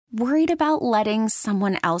Worried about letting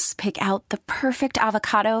someone else pick out the perfect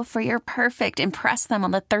avocado for your perfect impress them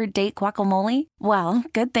on the third date guacamole? Well,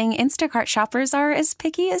 good thing Instacart shoppers are as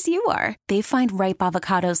picky as you are. They find ripe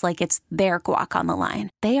avocados like it's their guac on the line.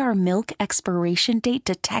 They are milk expiration date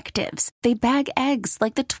detectives. They bag eggs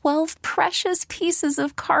like the 12 precious pieces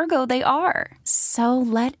of cargo they are. So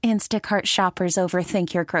let Instacart shoppers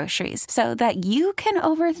overthink your groceries so that you can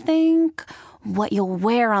overthink what you'll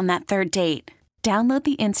wear on that third date. Download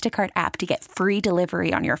the Instacart app to get free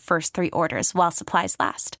delivery on your first 3 orders while supplies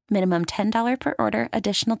last. Minimum $10 per order.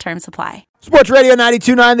 Additional terms apply. Sports Radio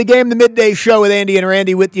 92.9 The Game, the midday show with Andy and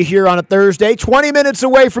Randy with you here on a Thursday. 20 minutes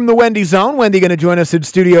away from the Wendy Zone. Wendy going to join us in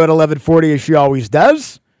studio at 11:40 as she always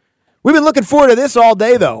does. We've been looking forward to this all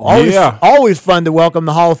day, though. Always fun to welcome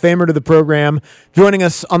the Hall of Famer to the program. Joining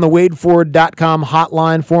us on the WadeFord.com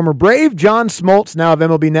hotline, former Brave John Smoltz, now of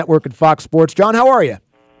MLB Network and Fox Sports. John, how are you?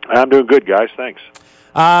 I'm doing good, guys. Thanks.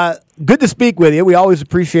 Good to speak with you. We always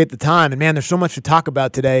appreciate the time. And, man, there's so much to talk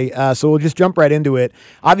about today, so we'll just jump right into it.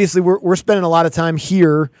 Obviously, we're spending a lot of time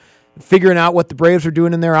here figuring out what the Braves are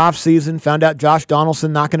doing in their offseason. Found out Josh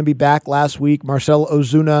Donaldson not going to be back last week. Marcell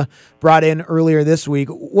Ozuna brought in earlier this week.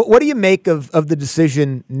 What do you make of the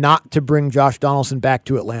decision not to bring Josh Donaldson back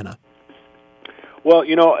to Atlanta? Well,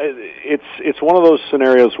 it's one of those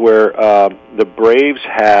scenarios where the Braves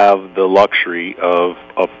have the luxury of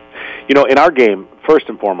in our game, first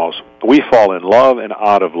and foremost, we fall in love and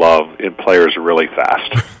out of love in players really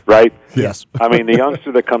fast, right? Yes. I mean, the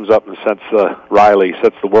youngster that comes up and sets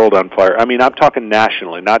the world on fire. I mean, I'm talking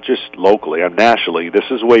nationally, not just locally. I'm nationally. This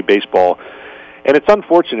is the way baseball, and it's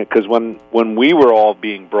unfortunate because when we were all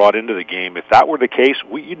being brought into the game, if that were the case,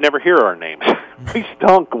 you'd never hear our names. We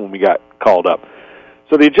stunk when we got called up.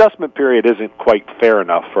 So the adjustment period isn't quite fair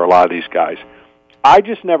enough for a lot of these guys. I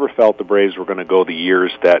just never felt the Braves were going to go the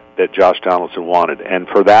years that Josh Donaldson wanted. And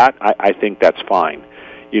for that, I think that's fine.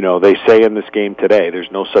 They say in this game today,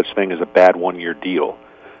 there's no such thing as a bad one-year deal.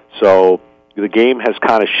 So the game has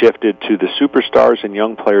kind of shifted to the superstars and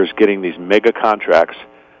young players getting these mega contracts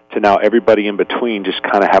to now everybody in between just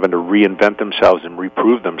kind of having to reinvent themselves and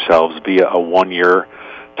reprove themselves via a one-year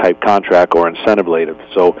type contract or incentive-lative.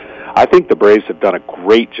 So I think the Braves have done a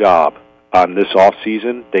great job on this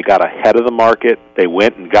offseason. They got ahead of the market. They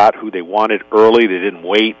went and got who they wanted early. They didn't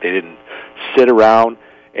wait. They didn't sit around.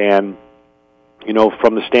 And,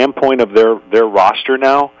 from the standpoint of their roster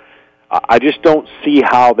now, I just don't see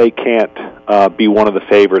how they can't be one of the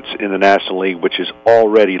favorites in the National League, which is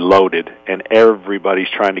already loaded, and everybody's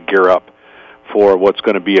trying to gear up for what's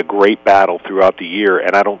going to be a great battle throughout the year,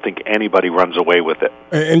 and I don't think anybody runs away with it.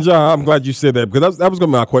 And John, I'm glad you said that, because that was going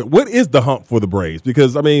to be my question. What is the hump for the Braves?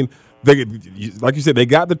 Because, I mean, like you said, they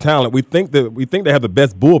got the talent. We think they have the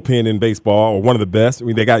best bullpen in baseball, or one of the best. I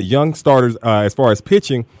mean, they got young starters as far as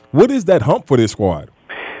pitching. What is that hump for this squad?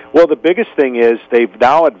 Well, the biggest thing is they've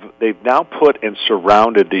now put and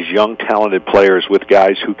surrounded these young, talented players with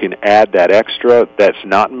guys who can add that extra that's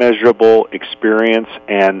not measurable experience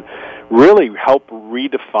and really help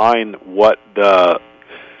redefine whether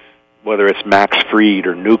it's Max Fried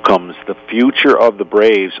or Newcombs, the future of the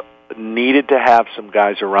Braves needed to have some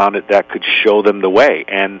guys around it that could show them the way.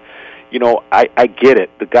 And, I get it.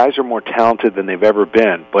 The guys are more talented than they've ever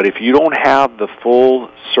been. But if you don't have the full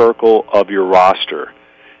circle of your roster,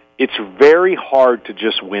 it's very hard to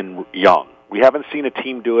just win young. We haven't seen a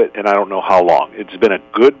team do it, and I don't know how long. It's been a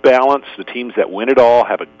good balance. The teams that win it all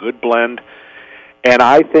have a good blend. And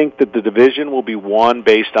I think that the division will be won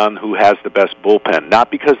based on who has the best bullpen.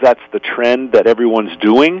 Not because that's the trend that everyone's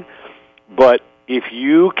doing, but if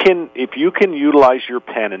you can utilize your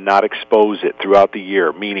pen and not expose it throughout the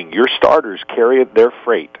year, meaning your starters carry their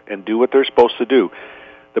freight and do what they're supposed to do,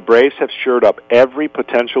 the Braves have shored up every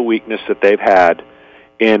potential weakness that they've had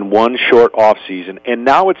in one short off season. And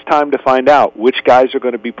now it's time to find out which guys are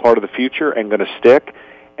going to be part of the future and going to stick.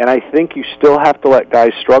 And I think you still have to let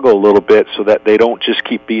guys struggle a little bit so that they don't just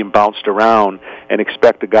keep being bounced around and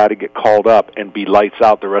expect a guy to get called up and be lights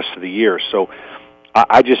out the rest of the year. So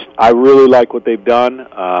I really like what they've done.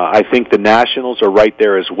 I think the Nationals are right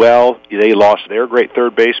there as well. They lost their great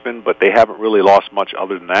third baseman, but they haven't really lost much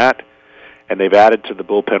other than that. And they've added to the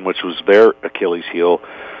bullpen, which was their Achilles heel.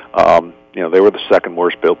 They were the second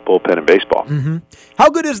worst bullpen in baseball. Mm-hmm. How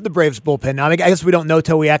good is the Braves bullpen now? I guess we don't know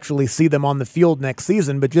till we actually see them on the field next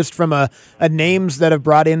season, but just from a names that have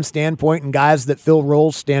brought in standpoint and guys that fill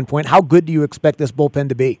roles standpoint, how good do you expect this bullpen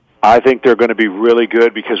to be? I think they're going to be really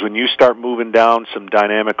good because when you start moving down some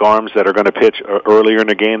dynamic arms that are going to pitch earlier in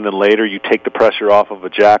the game than later, you take the pressure off of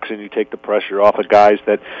a Jackson, you take the pressure off of guys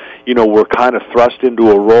that, were kind of thrust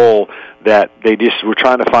into a role that they just were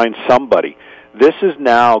trying to find somebody. This is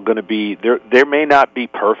now going to be, they may not be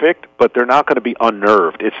perfect, but they're not going to be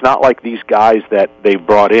unnerved. It's not like these guys that they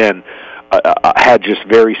brought in had just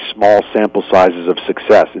very small sample sizes of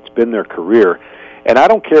success. It's been their career. And I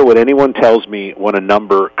don't care what anyone tells me when a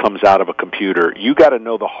number comes out of a computer. You got to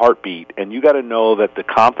know the heartbeat, and you got to know that the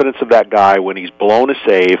confidence of that guy when he's blown a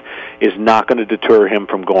save is not going to deter him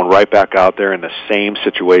from going right back out there in the same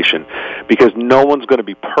situation, because no one's going to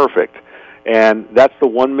be perfect. And that's the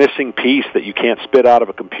one missing piece that you can't spit out of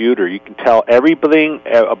a computer. You can tell everything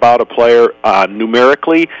about a player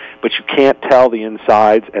numerically, but you can't tell the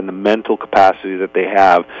insides and the mental capacity that they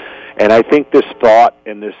have. And I think this thought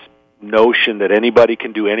and this notion that anybody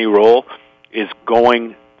can do any role is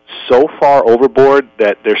going so far overboard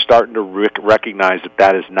that they're starting to recognize that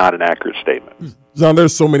that is not an accurate statement. John,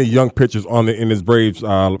 there's so many young pitchers in this Braves, in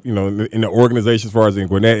the organization as far as in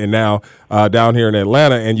Gwinnett and now down here in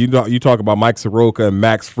Atlanta. And you talk about Mike Soroka and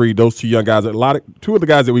Max Fried, those two young guys. Two of the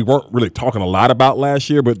guys that we weren't really talking a lot about last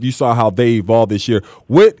year, but you saw how they evolved this year.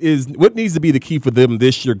 What needs to be the key for them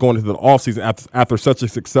this year going into the offseason after such a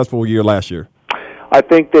successful year last year? I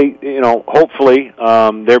think they, hopefully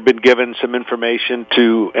they've been given some information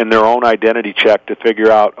in their own identity check to figure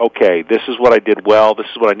out, okay, this is what I did well, this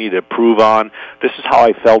is what I need to improve on, this is how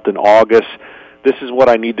I felt in August, this is what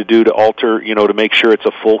I need to do to alter, to make sure it's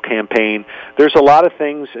a full campaign. There's a lot of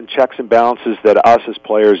things and checks and balances that us as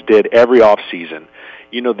players did every off season.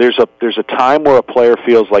 There's a time where a player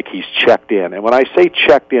feels like he's checked in, and when I say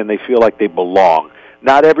checked in, they feel like they belong.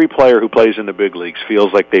 Not every player who plays in the big leagues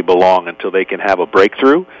feels like they belong until they can have a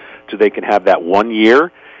breakthrough, until they can have that 1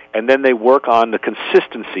 year, and then they work on the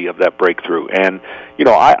consistency of that breakthrough. And,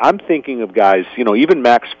 I'm thinking of guys, even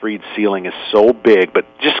Max Fried's ceiling is so big, but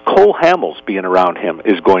just Cole Hamels being around him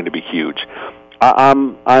is going to be huge.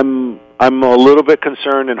 I'm a little bit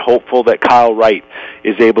concerned and hopeful that Kyle Wright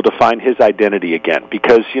is able to find his identity again,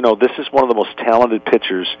 because, this is one of the most talented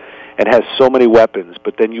pitchers and has so many weapons,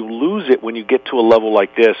 but then you lose it when you get to a level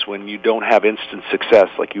like this, when you don't have instant success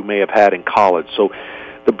like you may have had in college. So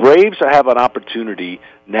the Braves have an opportunity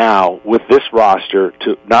now with this roster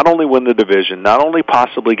to not only win the division, not only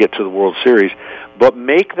possibly get to the World Series, but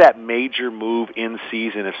make that major move in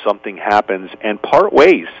season if something happens and part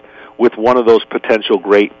ways with one of those potential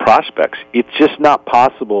great prospects. It's just not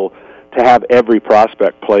possible to have every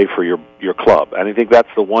prospect play for your club. And I think that's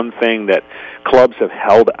the one thing that clubs have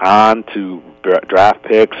held on to draft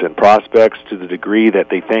picks and prospects to the degree that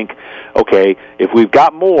they think, okay, if we've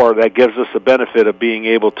got more, that gives us the benefit of being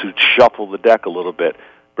able to shuffle the deck a little bit.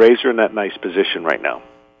 Braves are in that nice position right now.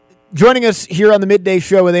 Joining us here on the Midday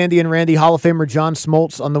Show with Andy and Randy, Hall of Famer John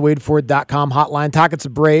Smoltz on the WadeFord.com hotline. Talking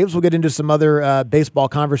some Braves. We'll get into some other baseball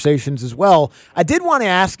conversations as well. I did want to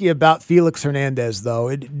ask you about Felix Hernandez,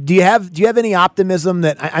 though. Do you have any optimism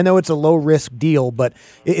that, I know it's a low-risk deal, but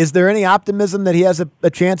is there any optimism that he has a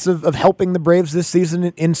chance of helping the Braves this season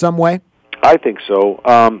in some way? I think so.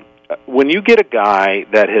 When you get a guy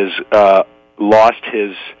that has lost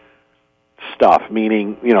his stuff,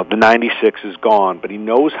 meaning, the 96 is gone, but he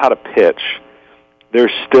knows how to pitch,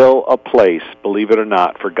 there's still a place, believe it or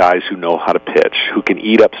not, for guys who know how to pitch, who can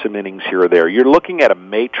eat up some innings here or there. You're looking at a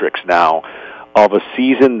matrix now of a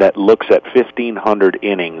season that looks at 1,500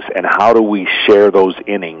 innings, and how do we share those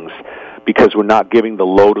innings, because we're not giving the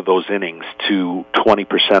load of those innings to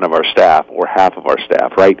 20% of our staff or half of our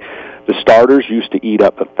staff, right? The starters used to eat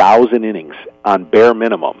up 1,000 innings on bare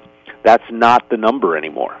minimum. That's not the number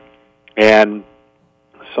anymore. And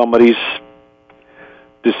somebody's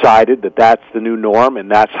decided that that's the new norm,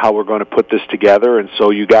 and that's how we're going to put this together. And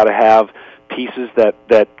so you got to have pieces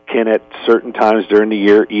that can, at certain times during the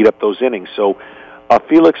year, eat up those innings. So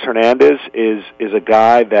Felix Hernandez is a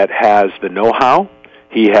guy that has the know-how.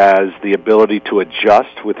 He has the ability to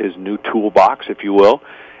adjust with his new toolbox, if you will.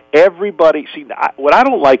 Everybody, see, what I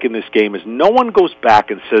don't like in this game is no one goes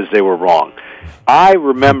back and says they were wrong. I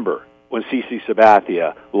remember when CC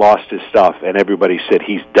Sabathia lost his stuff and everybody said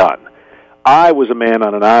he's done. I was a man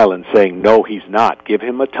on an island saying, no, he's not. Give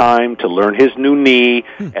him a time to learn his new knee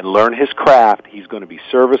and learn his craft. He's going to be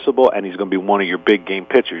serviceable, and he's going to be one of your big game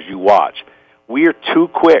pitchers. You watch. We are too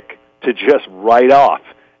quick to just write off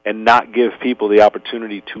and not give people the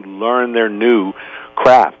opportunity to learn their new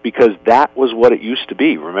craft, because that was what it used to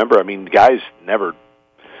be. Remember, guys never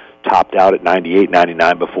topped out at 98,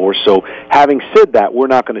 99 before. So having said that, we're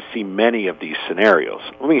not going to see many of these scenarios.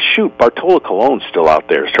 Bartolo Colon's still out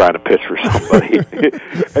there trying to pitch for somebody.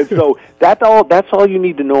 And so that's all you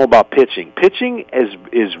need to know about pitching. Pitching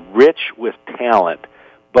is rich with talent,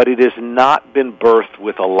 but it has not been birthed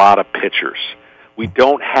with a lot of pitchers. We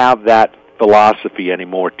don't have that philosophy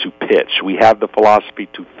anymore to pitch. We have the philosophy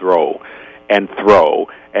to throw. and throw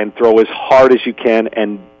as hard as you can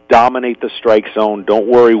and dominate the strike zone. Don't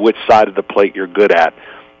worry which side of the plate you're good at.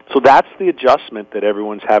 So that's the adjustment that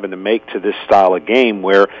everyone's having to make to this style of game,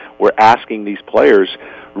 where we're asking these players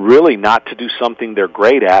really not to do something they're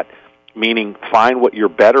great at, meaning find what you're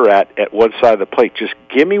better at one side of the plate. Just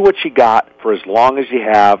give me what you got for as long as you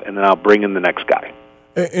have, and then I'll bring in the next guy.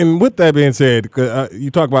 And with that being said,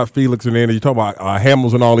 you talk about Felix Hernandez, you talk about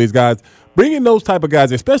Hamels and all these guys. Bringing those type of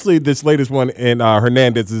guys, especially this latest one in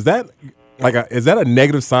Hernandez, is that a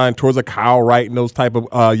negative sign towards a Kyle Wright and those type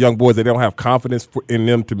of young boys that they don't have confidence in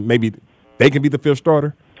them to maybe they can be the fifth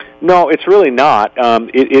starter? No, it's really not.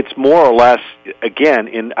 It's more or less,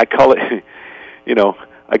 again, I call it,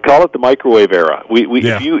 I call it the microwave era.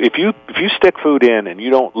 If you stick food in and you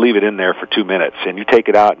don't leave it in there for 2 minutes and you take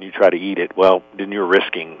it out and you try to eat it, well, then you're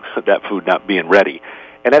risking that food not being ready.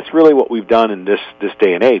 And that's really what we've done in this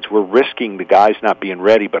day and age. We're risking the guys not being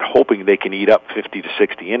ready, but hoping they can eat up 50 to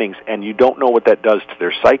 60 innings, and you don't know what that does to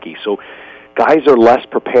their psyche. So guys are less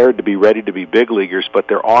prepared to be ready to be big leaguers, but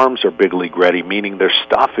their arms are big league ready, meaning their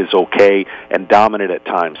stuff is okay and dominant at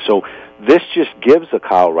times. So this just gives a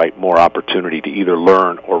Kyle Wright more opportunity to either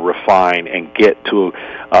learn or refine and get to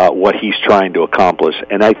what he's trying to accomplish.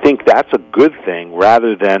 And I think that's a good thing,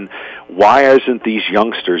 rather than why isn't these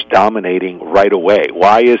youngsters dominating right away?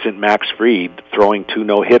 Why isn't Max Fried throwing 2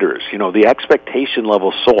 no-hitters? The expectation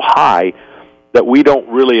level is so high that we don't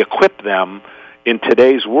really equip them in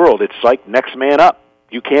today's world. It's like next man up.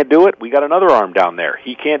 You can't do it, we got another arm down there.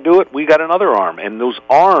 He can't do it, we got another arm. And those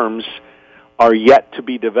arms are yet to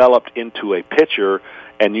be developed into a pitcher.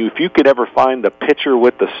 And if you could ever find the pitcher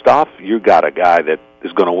with the stuff, you got a guy that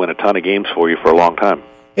is going to win a ton of games for you for a long time.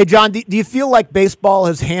 Hey, John, do you feel like baseball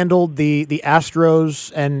has handled the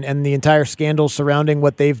Astros and the entire scandal surrounding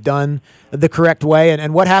what they've done the correct way?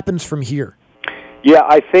 And what happens from here? Yeah,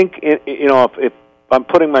 I think, if I'm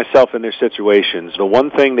putting myself in their situations, the one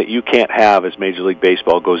thing that you can't have as Major League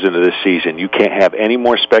Baseball goes into this season, you can't have any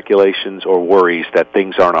more speculations or worries that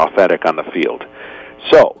things aren't authentic on the field.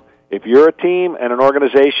 So if you're a team and an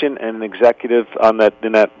organization and an executive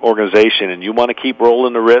in that organization, and you want to keep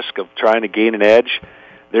rolling the risk of trying to gain an edge,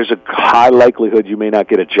 there's a high likelihood you may not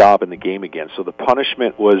get a job in the game again. So the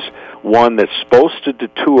punishment was one that's supposed to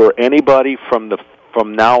deter anybody from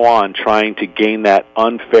now on trying to gain that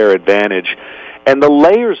unfair advantage. And the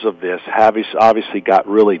layers of this have obviously got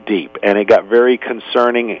really deep, and it got very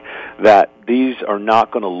concerning that these are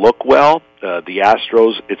not going to look well. The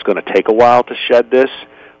Astros, it's going to take a while to shed this.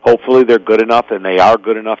 Hopefully they're good enough, and they are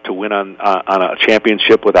good enough to win on a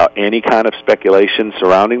championship without any kind of speculation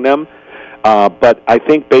surrounding them. But I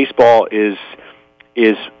think baseball is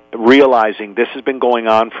realizing this has been going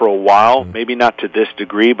on for a while, maybe not to this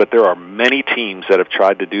degree, but there are many teams that have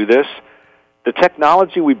tried to do this. The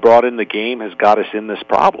technology we brought in the game has got us in this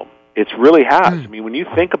problem. It really has. I mean, when you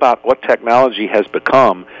think about what technology has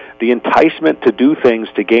become, the enticement to do things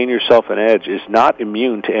to gain yourself an edge is not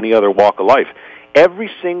immune to any other walk of life.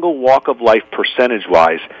 Every single walk of life,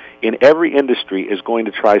 percentage-wise, in every industry is going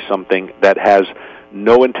to try something that has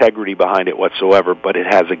no integrity behind it whatsoever, but it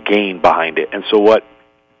has a gain behind it. And so what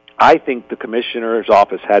I think the commissioner's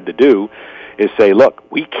office had to do is say,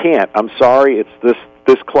 look, we can't. I'm sorry, it's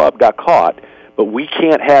this club got caught, but we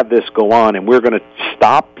can't have this go on, and we're going to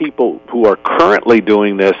stop people who are currently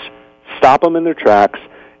doing this, stop them in their tracks,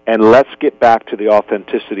 and let's get back to the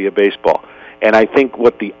authenticity of baseball. And I think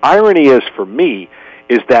what the irony is for me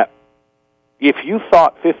is that if you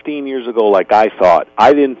thought 15 years ago like I thought,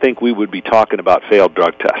 I didn't think we would be talking about failed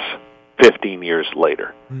drug tests 15 years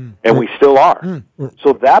later. And we still are.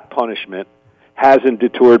 So that punishment hasn't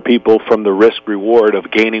deterred people from the risk-reward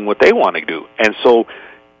of gaining what they want to do. And so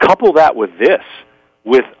couple that with this,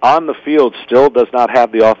 with on the field still does not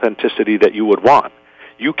have the authenticity that you would want.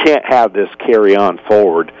 You can't have this carry on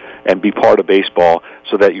forward and be part of baseball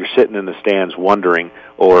so that you're sitting in the stands wondering,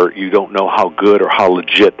 or you don't know how good or how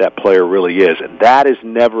legit that player really is. And that is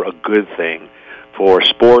never a good thing for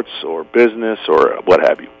sports or business or what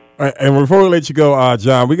have you. All right, and before we let you go,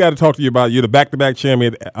 John, we got to talk to you about you're the back-to-back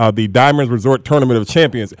champion of the Diamonds Resort Tournament of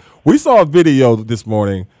Champions. We saw a video this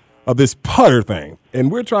morning of this putter thing,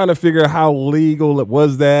 and we're trying to figure out how legal it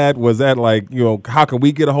was. That like, how can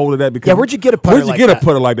we get a hold of that? Because where'd you get a putter like that? Where'd you get a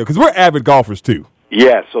putter like that? Because we're avid golfers too.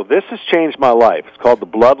 Yeah, so this has changed my life. It's called the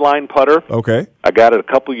Bloodline putter. Okay. I got it a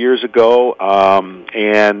couple years ago,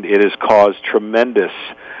 and it has caused tremendous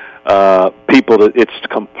it's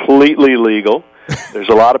completely legal. There's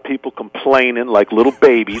a lot of people complaining like little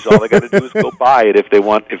babies. All they got to do is go buy it if they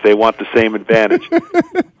want the same advantage.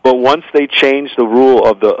 But once they change the rule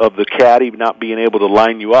of the caddy not being able to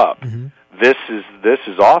line you up, this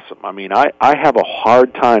is awesome. I mean, I have a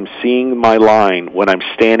hard time seeing my line when I'm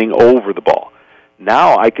standing over the ball.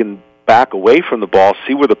 Now I can back away from the ball,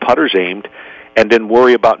 see where the putter's aimed, and then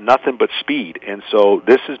worry about nothing but speed. And so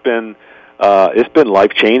this has been it's been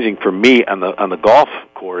life-changing for me on the golf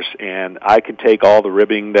course, and I can take all the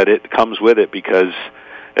ribbing that it comes with it, because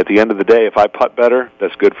at the end of the day, if I putt better,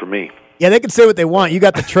 that's good for me. Yeah, they can say what they want. You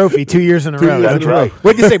got the trophy 2 years in a row. That's right.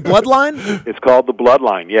 What did you say, Bloodline? It's called the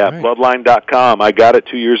Bloodline, yeah, right. Bloodline.com. I got it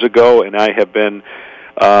 2 years ago, and I have been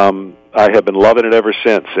loving it ever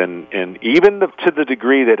since. And even to the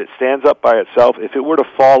degree that it stands up by itself, if it were to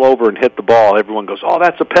fall over and hit the ball, everyone goes, "Oh,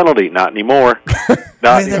 that's a penalty." Not anymore.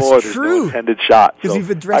 Not anymore. There's no intended shot. So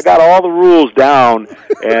I got all the rules down.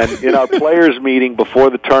 And in our players' meeting before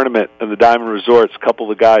the tournament in the Diamond Resorts, a couple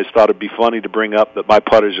of the guys thought it'd be funny to bring up that my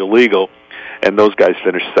putter's illegal, and those guys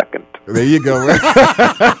finished second. There you go.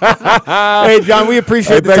 Hey, John, we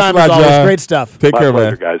appreciate the time as always. John. Great stuff. Take care,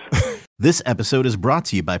 pleasure, man. Guys. This episode is brought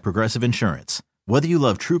to you by Progressive Insurance. Whether you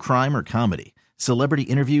love true crime or comedy, celebrity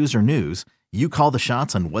interviews or news, you call the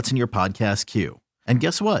shots on what's in your podcast queue. And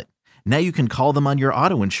guess what? Now you can call them on your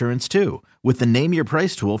auto insurance too, with the Name Your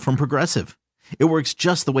Price tool from Progressive. It works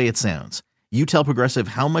just the way it sounds. You tell Progressive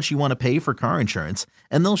how much you want to pay for car insurance,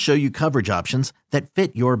 and they'll show you coverage options that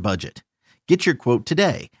fit your budget. Get your quote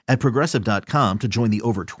today at Progressive.com to join the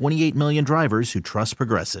over 28 million drivers who trust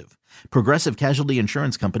Progressive. Progressive Casualty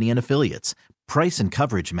Insurance Company and Affiliates. Price and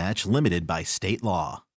coverage match limited by state law.